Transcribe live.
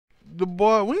the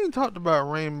boy, we ain't talked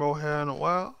about rainbow hair in a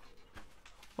while.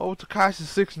 Oh, Tekashi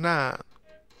 6ix9ine.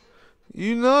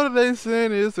 You know that they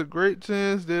saying it's a great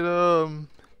chance that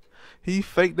he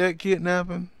faked that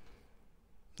kidnapping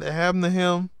that happened to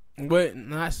him. But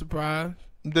not surprised.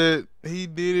 That he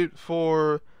did it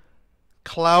for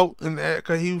clout and that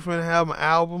because he was finna have an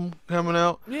album coming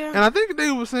out. Yeah. And I think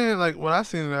they were saying, like, when I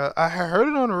seen it, I heard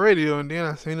it on the radio and then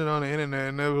I seen it on the internet,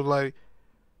 and it was like,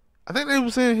 I think they were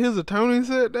saying his attorney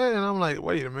said that, and I'm like,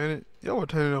 wait a minute, your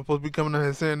attorney not supposed to be coming out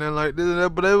here saying that like this and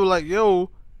that, but they were like, yo,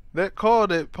 that car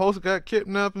that Post got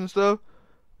kidnapped and stuff,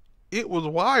 it was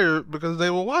wired because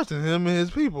they were watching him and his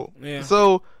people. Yeah.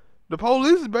 So the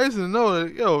police basically know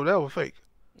that, yo, that was fake.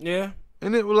 Yeah.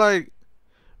 And it was like,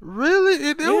 really?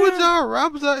 Is that what y'all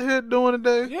rappers out here doing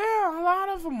today? Yeah, a lot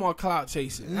of them are clout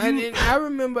chasing. And I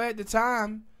remember at the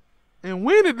time. And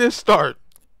when did this start?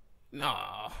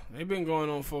 Nah, they've been going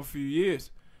on for a few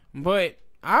years. But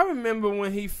I remember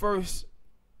when he first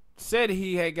said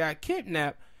he had got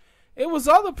kidnapped, it was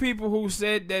other people who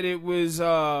said that it was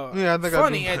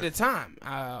funny at the time.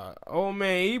 Old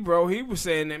man Ebro, he was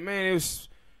saying that, man, it was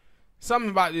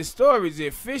something about this story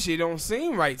is fishy. It don't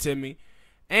seem right to me.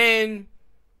 And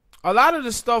a lot of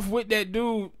the stuff with that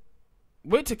dude,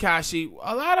 with Tekashi,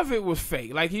 a lot of it was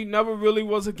fake. Like, he never really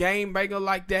was a game banger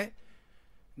like that.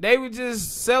 They were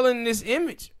just selling this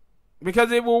image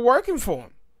because it was working for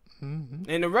him. Mm-hmm.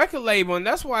 And the record label, and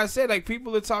that's why I said, like,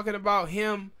 people are talking about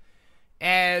him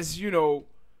as, you know,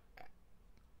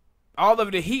 all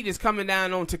of the heat is coming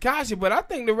down on Tekashi, but I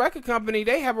think the record company,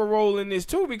 they have a role in this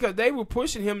too, because they were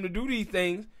pushing him to do these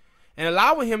things and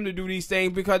allowing him to do these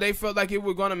things because they felt like it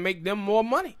was going to make them more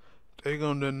money. They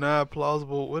going to deny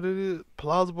plausible, what it is?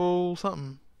 Plausible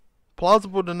something.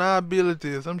 Plausible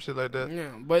deniability or some shit like that.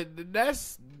 Yeah, but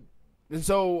and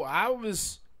so I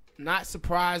was not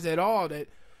surprised at all that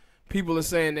people are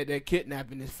saying that that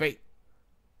kidnapping is fake.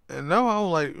 And now I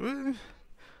was like, really?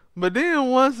 But then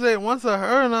once I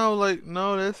heard it, I was like,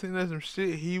 no, that's some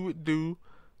shit he would do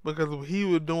because he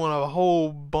was doing a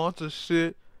whole bunch of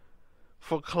shit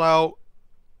for clout,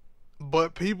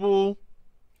 but people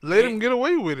let him get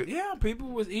away with it. Yeah, people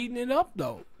was eating it up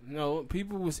though. You know,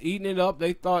 people was eating it up.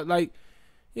 They thought like,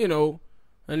 you know,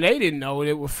 and they didn't know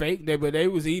it was fake. But they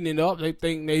was eating it up. They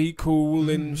think that he cool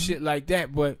and shit like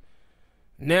that. But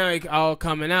now it all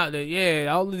coming out that,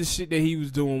 yeah, all of the shit that he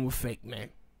was doing was fake, man.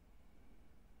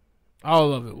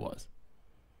 All of it was.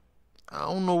 I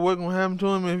don't know what's gonna happen to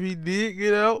him if he did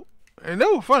get out. And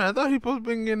that was funny. I thought he supposed to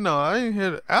be getting out. I didn't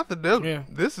hear it. After that. Yeah.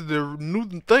 This is the new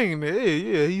thing.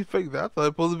 Yeah, he faked that. I thought it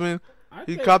supposed to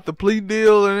be. He copped the plea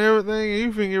deal and everything.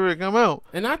 And he finna get ready to come out.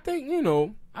 And I think, you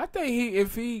know,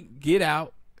 if he get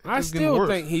out, I still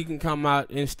think he can come out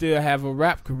and still have a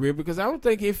rap career because I don't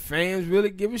think his fans really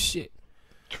give a shit.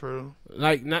 True.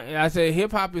 Like I said,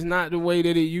 hip hop is not the way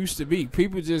that it used to be.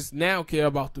 People just now care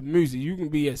about the music. You can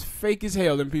be as fake as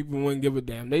hell and people wouldn't give a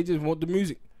damn. They just want the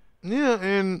music. Yeah,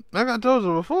 and like I told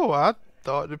you before, I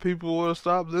thought that people would have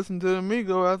stopped listening to the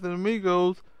Migos after the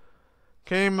Migos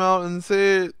came out and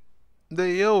said that,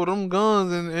 yo, them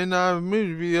guns in our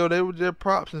music video, they were just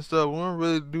props and stuff. We don't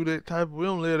really do that type. We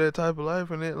don't live that type of life,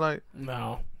 and it like.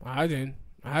 No, I didn't.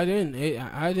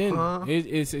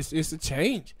 It's a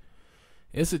change.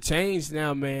 It's a change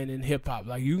now, man, in hip hop.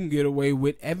 Like, you can get away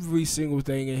with every single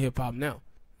thing in hip hop now.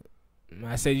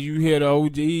 I said, you hear the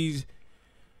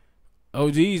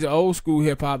OGs, the old school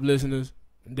hip hop listeners,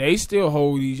 they still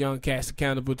hold these young cats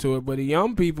accountable to it. But the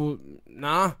young people,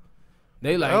 nah.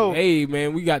 They like, hey,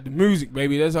 man, we got the music,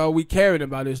 baby. That's all we caring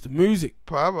about is the music.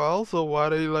 Probably also why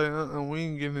they like, we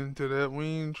ain't getting into that. We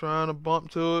ain't trying to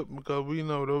bump to it because we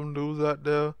know them dudes out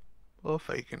there are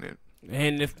faking it.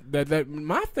 And if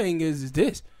my thing is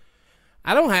this.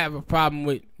 I don't have a problem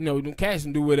with, you know, them cats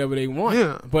can do whatever they want.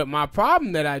 Yeah. But my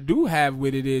problem that I do have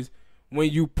with it is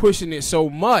when you pushing it so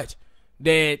much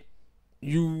that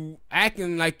you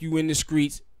acting like you in the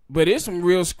streets, but there's some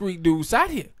real street dudes out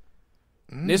here.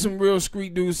 There's some real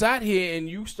street dudes out here, and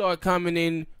you start coming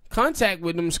in contact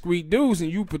with them street dudes, and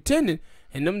you pretending,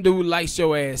 and them dudes lights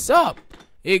your ass up.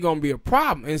 It's gonna be a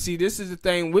problem. And see, this is the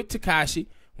thing with Tekashi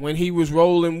when he was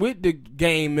rolling with the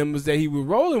gang members that he was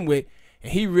rolling with,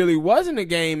 and he really wasn't a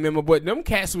gang member, but them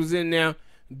cats was in there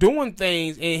doing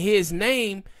things in his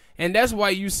name, and that's why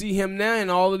you see him now in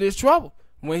all of this trouble.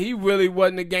 When he really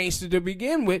wasn't a gangster to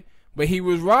begin with, but he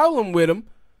was rolling with him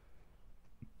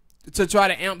to try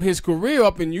to amp his career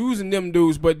up and using them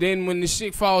dudes. But then when the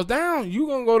shit falls down, you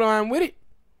gonna go down with it.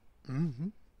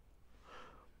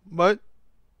 But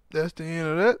that's the end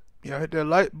of that. Y'all hit that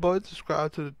like button,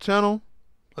 subscribe to the channel.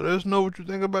 Let us know what you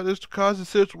think about this Tekashi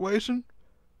situation.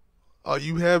 Are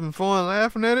you having fun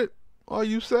laughing at it? Are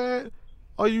you sad?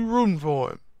 Are you rooting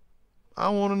for him? I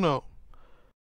want to know.